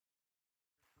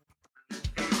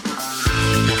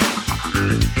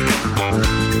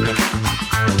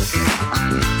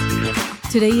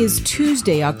Today is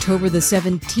Tuesday, October the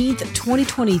 17th,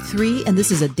 2023, and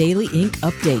this is a Daily.Ink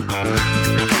update.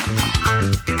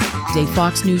 A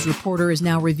Fox News reporter is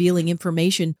now revealing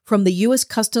information from the U.S.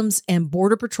 Customs and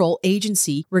Border Patrol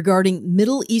Agency regarding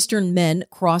Middle Eastern men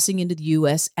crossing into the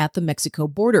U.S. at the Mexico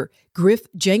border. Griff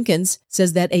Jenkins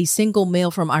says that a single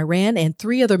male from Iran and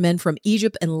 3 other men from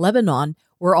Egypt and Lebanon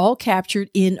were all captured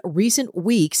in recent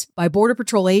weeks by Border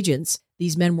Patrol agents.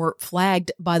 These men were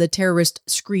flagged by the terrorist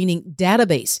screening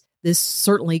database. This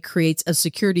certainly creates a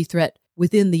security threat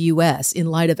within the U.S. in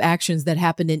light of actions that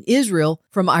happened in Israel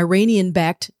from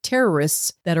Iranian-backed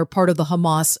terrorists that are part of the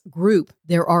Hamas group.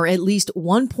 There are at least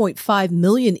 1.5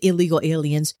 million illegal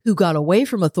aliens who got away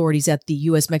from authorities at the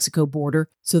U.S.-Mexico border,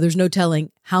 so there's no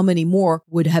telling how many more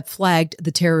would have flagged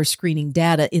the terrorist screening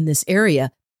data in this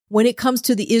area. When it comes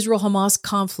to the Israel-Hamas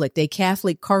conflict, a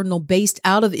Catholic cardinal based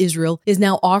out of Israel is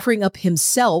now offering up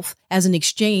himself as an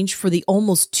exchange for the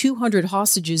almost 200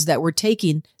 hostages that were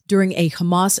taken during a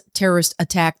Hamas terrorist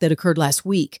attack that occurred last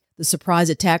week. The surprise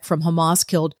attack from Hamas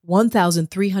killed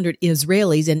 1,300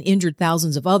 Israelis and injured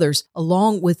thousands of others,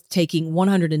 along with taking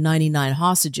 199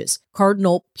 hostages.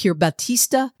 Cardinal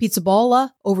Pierbattista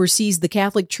Pizzaballa oversees the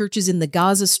Catholic churches in the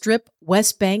Gaza Strip,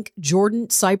 West Bank, Jordan,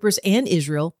 Cyprus, and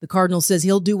Israel. The cardinal says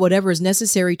he'll do whatever is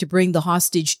necessary to bring the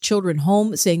hostage children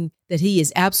home, saying that he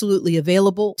is absolutely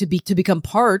available to become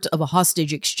part of a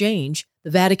hostage exchange. The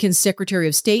Vatican's Secretary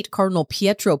of State, Cardinal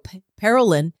Pietro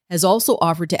Parolin, has also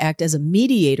offered to act as a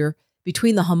mediator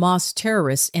between the Hamas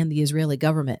terrorists and the Israeli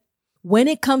government. When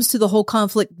it comes to the whole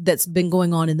conflict that's been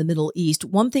going on in the Middle East,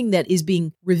 one thing that is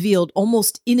being revealed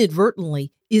almost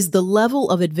inadvertently is the level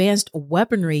of advanced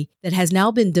weaponry that has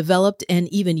now been developed and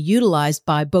even utilized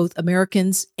by both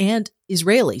Americans and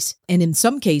Israelis. And in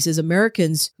some cases,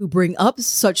 Americans who bring up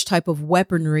such type of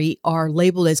weaponry are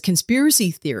labeled as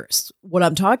conspiracy theorists. What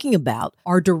I'm talking about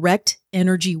are direct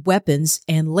energy weapons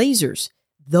and lasers.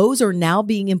 Those are now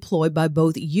being employed by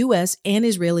both U.S. and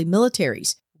Israeli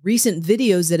militaries. Recent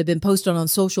videos that have been posted on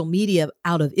social media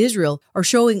out of Israel are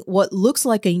showing what looks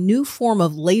like a new form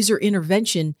of laser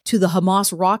intervention to the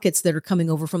Hamas rockets that are coming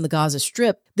over from the Gaza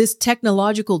Strip. This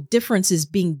technological difference is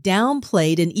being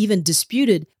downplayed and even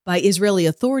disputed by Israeli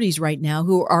authorities right now,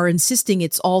 who are insisting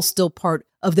it's all still part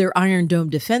of their Iron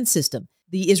Dome defense system.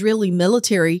 The Israeli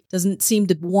military doesn't seem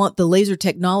to want the laser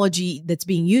technology that's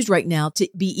being used right now to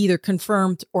be either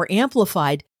confirmed or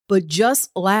amplified. But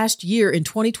just last year in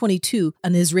 2022,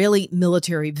 an Israeli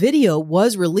military video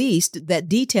was released that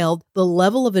detailed the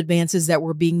level of advances that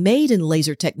were being made in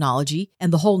laser technology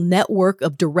and the whole network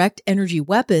of direct energy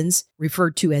weapons,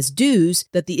 referred to as DEWs,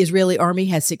 that the Israeli army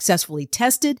has successfully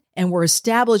tested and were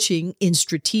establishing in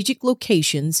strategic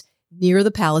locations near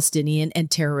the Palestinian and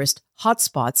terrorist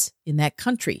hotspots in that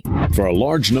country. For a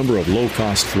large number of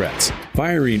low-cost threats,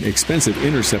 firing expensive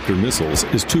interceptor missiles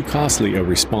is too costly a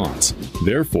response.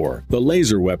 Therefore, the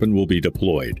laser weapon will be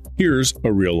deployed. Here's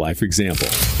a real-life example.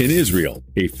 In Israel,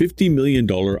 a $50 million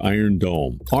Iron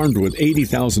Dome, armed with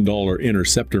 $80,000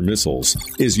 interceptor missiles,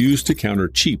 is used to counter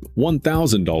cheap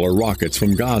 $1,000 rockets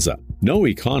from Gaza. No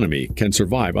economy can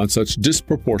survive on such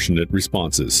disproportionate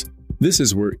responses. This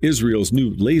is where Israel's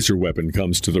new laser weapon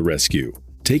comes to the rescue,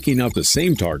 taking out the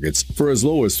same targets for as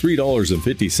low as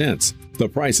 $3.50, the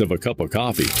price of a cup of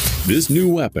coffee. This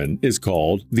new weapon is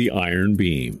called the Iron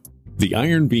Beam. The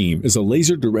Iron Beam is a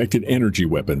laser-directed energy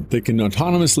weapon that can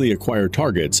autonomously acquire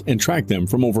targets and track them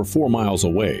from over 4 miles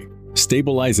away,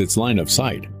 stabilize its line of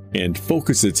sight, and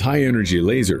focus its high-energy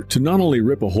laser to not only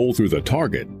rip a hole through the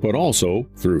target, but also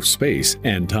through space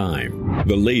and time.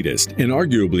 The latest, and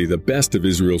arguably the best of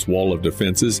Israel's wall of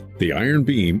defenses, the Iron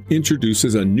Beam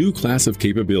introduces a new class of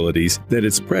capabilities that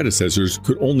its predecessors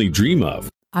could only dream of.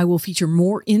 I will feature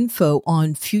more info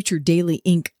on future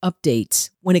Daily.Ink updates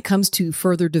when it comes to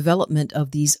further development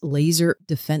of these laser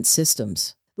defense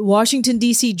systems. The Washington,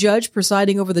 D.C. judge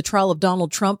presiding over the trial of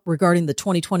Donald Trump regarding the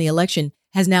 2020 election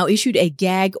has now issued a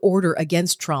gag order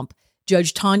against Trump.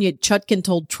 Judge Tanya Chutkan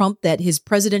told Trump that his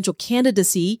presidential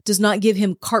candidacy does not give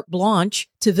him carte blanche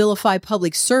to vilify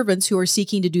public servants who are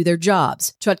seeking to do their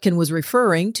jobs. Chutkan was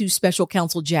referring to special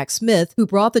counsel Jack Smith, who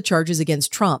brought the charges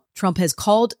against Trump. Trump has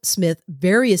called Smith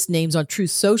various names on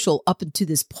Truth Social up until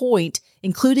this point,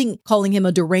 including calling him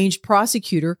a deranged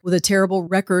prosecutor with a terrible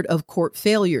record of court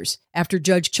failures. After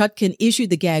Judge Chutkan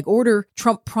issued the gag order,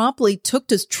 Trump promptly took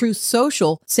to Truth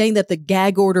Social, saying that the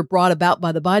gag order brought about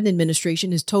by the Biden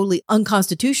administration is totally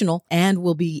unconstitutional and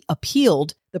will be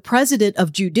appealed. The president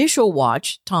of Judicial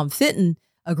Watch, Tom Fitton,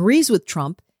 agrees with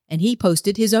Trump, and he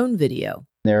posted his own video.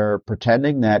 They're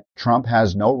pretending that Trump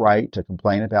has no right to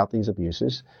complain about these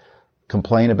abuses.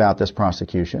 complain about this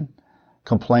prosecution,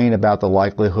 complain about the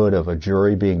likelihood of a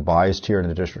jury being biased here in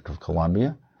the District of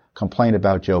Columbia, complain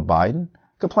about Joe Biden,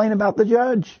 complain about the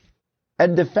judge,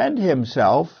 and defend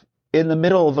himself in the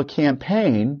middle of a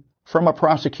campaign from a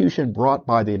prosecution brought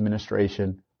by the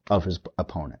administration of his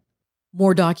opponent.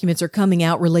 More documents are coming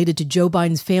out related to Joe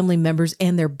Biden's family members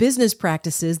and their business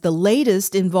practices. The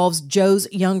latest involves Joe's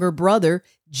younger brother,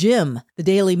 Jim. The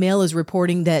Daily Mail is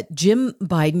reporting that Jim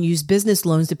Biden used business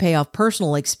loans to pay off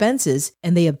personal expenses,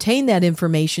 and they obtained that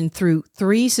information through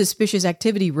 3 suspicious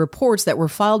activity reports that were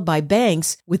filed by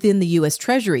banks within the U.S.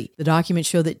 Treasury. The documents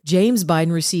show that James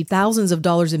Biden received thousands of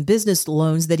dollars in business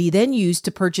loans that he then used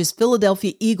to purchase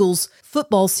Philadelphia Eagles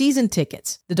football season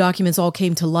tickets. The documents all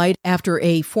came to light after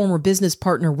a former business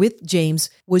partner with James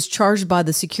was charged by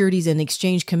the Securities and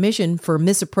Exchange Commission for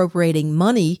misappropriating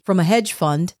money from a hedge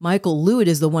fund. Michael Lewitt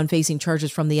is the one facing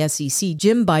charges from the SEC.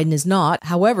 Jim Biden is not.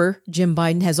 However, Jim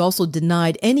Biden has also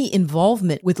denied any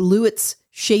involvement with Lewitt's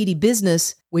shady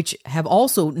business, which have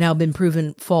also now been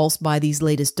proven false by these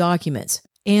latest documents.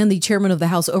 And the chairman of the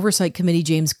House Oversight Committee,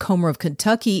 James Comer of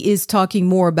Kentucky, is talking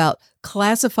more about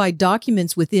classified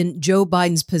documents within Joe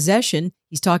Biden's possession.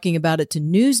 He's talking about it to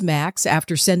Newsmax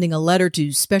after sending a letter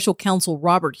to Special Counsel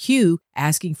Robert Hugh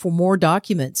asking for more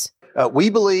documents. We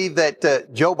believe that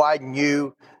Joe Biden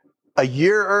knew a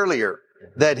year earlier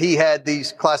that he had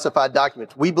these classified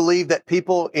documents. We believe that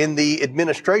people in the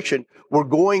administration were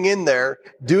going in there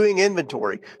doing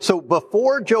inventory. So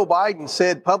before Joe Biden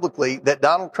said publicly that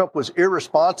Donald Trump was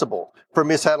irresponsible for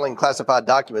mishandling classified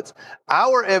documents,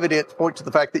 our evidence points to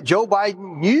the fact that Joe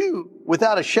Biden knew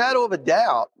without a shadow of a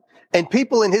doubt, and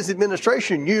people in his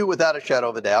administration knew without a shadow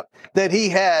of a doubt, that he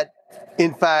had,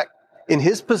 in fact, in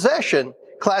his possession,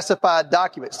 classified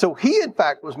documents. So he, in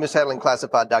fact, was mishandling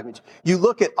classified documents. You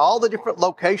look at all the different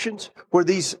locations where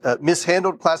these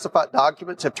mishandled classified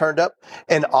documents have turned up,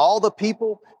 and all the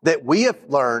people that we have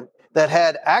learned that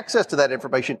had access to that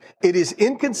information, it is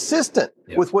inconsistent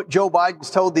with what Joe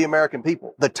Biden's told the American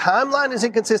people. The timeline is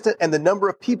inconsistent, and the number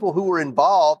of people who were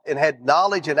involved and had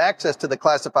knowledge and access to the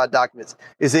classified documents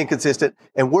is inconsistent.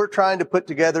 And we're trying to put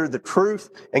together the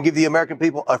truth and give the American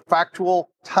people a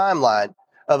factual timeline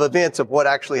of events of what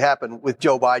actually happened with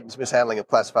Joe Biden's mishandling of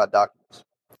classified documents.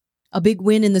 A big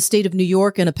win in the state of New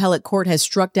York. An appellate court has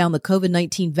struck down the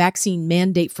COVID-19 vaccine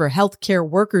mandate for healthcare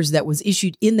workers that was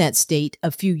issued in that state a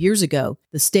few years ago.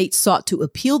 The state sought to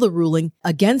appeal the ruling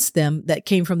against them that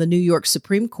came from the New York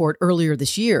Supreme Court earlier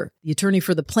this year. The attorney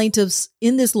for the plaintiffs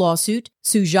in this lawsuit,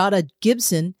 Sujata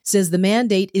Gibson, says the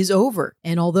mandate is over.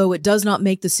 And although it does not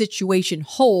make the situation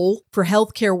whole for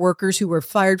healthcare workers who were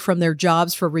fired from their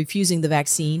jobs for refusing the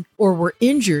vaccine or were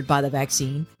injured by the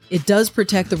vaccine, it does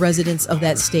protect the residents of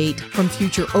that state from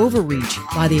future overreach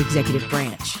by the executive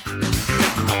branch.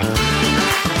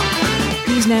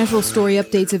 These national story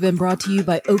updates have been brought to you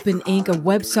by Daily.Ink, a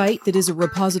website that is a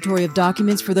repository of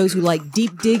documents for those who like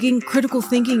deep digging, critical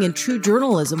thinking, and true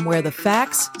journalism where the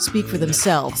facts speak for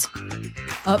themselves.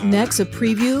 Up next, a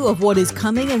preview of what is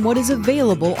coming and what is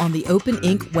available on the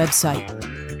Daily.Ink website.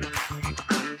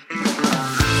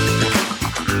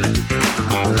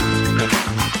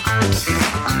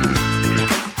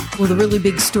 Well, the really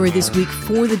big story this week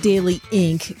for the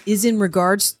Daily.Ink is in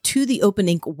regards to the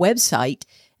Daily.Ink website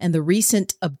and the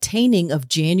recent obtaining of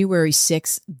January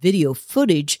 6th video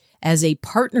footage as a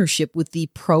partnership with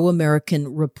the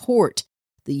Pro-American Report.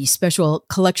 The special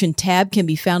collection tab can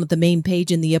be found at the main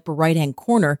page in the upper right-hand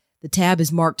corner. The tab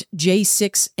is marked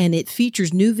J6, and it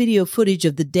features new video footage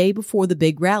of the day before the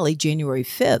big rally, January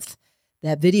 5th.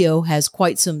 That video has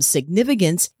quite some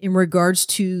significance in regards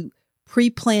to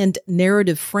pre-planned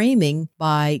narrative framing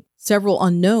by several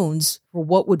unknowns for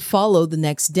what would follow the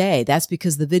next day. That's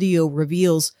because the video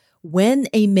reveals when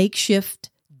a makeshift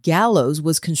gallows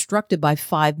was constructed by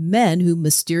 5 men who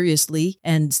mysteriously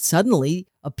and suddenly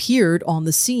appeared on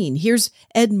the scene. Here's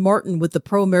Ed Martin with the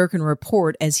Pro-American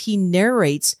Report as he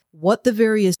narrates what the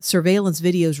various surveillance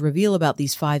videos reveal about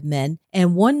these 5 men,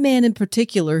 and one man in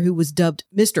particular who was dubbed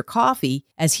Mr. Coffee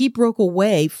as he broke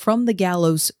away from the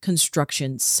gallows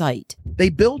construction site. They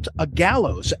built a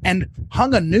gallows and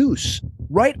hung a noose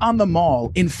right on the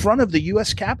mall in front of the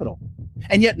U.S. Capitol.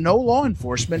 And yet no law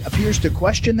enforcement appears to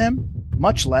question them,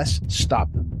 much less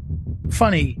stop them.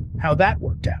 Funny how that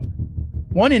worked out.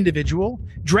 One individual,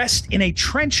 dressed in a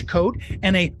trench coat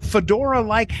and a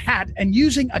fedora-like hat and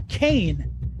using a cane,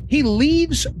 he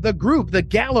leaves the group, the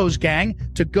Gallows Gang,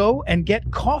 to go and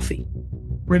get coffee.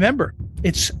 Remember,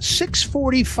 it's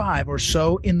 6:45 or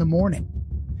so in the morning.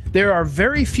 There are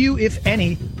very few, if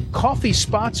any, coffee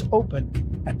spots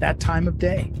open at that time of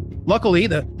day. Luckily,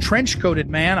 the trench-coated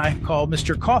man I call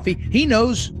Mr. Coffee, he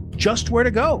knows just where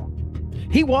to go.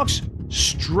 He walks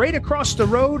straight across the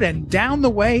road and down the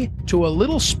way to a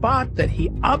little spot that he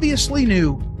obviously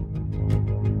knew,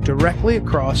 directly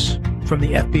across from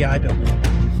the FBI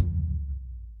building.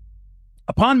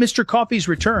 Upon Mr. Coffey's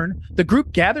return, the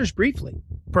group gathers briefly,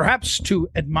 perhaps to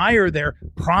admire their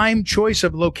prime choice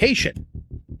of location.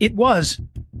 It was,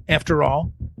 after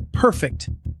all, perfect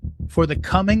for the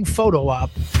coming photo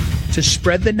op to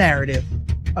spread the narrative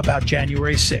about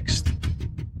January 6th.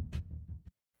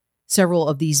 Several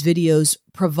of these videos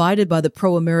provided by the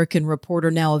Pro-American Reporter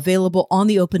now available on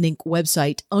the Open.Ink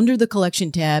website under the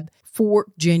collection tab for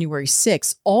January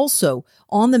 6th. Also,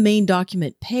 on the main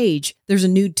document page, there's a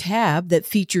new tab that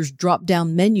features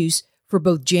drop-down menus for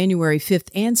both January 5th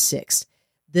and 6th.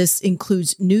 This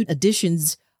includes new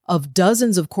additions of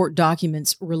dozens of court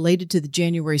documents related to the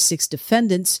January 6th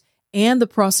defendants and the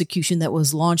prosecution that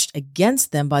was launched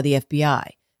against them by the FBI.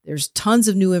 There's tons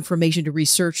of new information to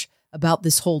research about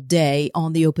this whole day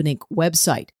on the Open.Ink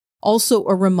website. Also,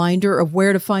 a reminder of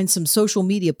where to find some social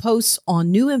media posts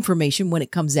on new information when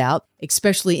it comes out,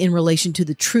 especially in relation to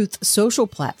the Truth Social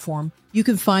platform. You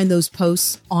can find those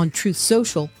posts on Truth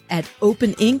Social at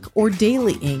Open.Ink or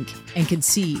Daily.Ink and can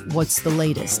see what's the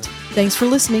latest. Thanks for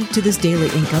listening to this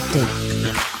Daily.Ink update.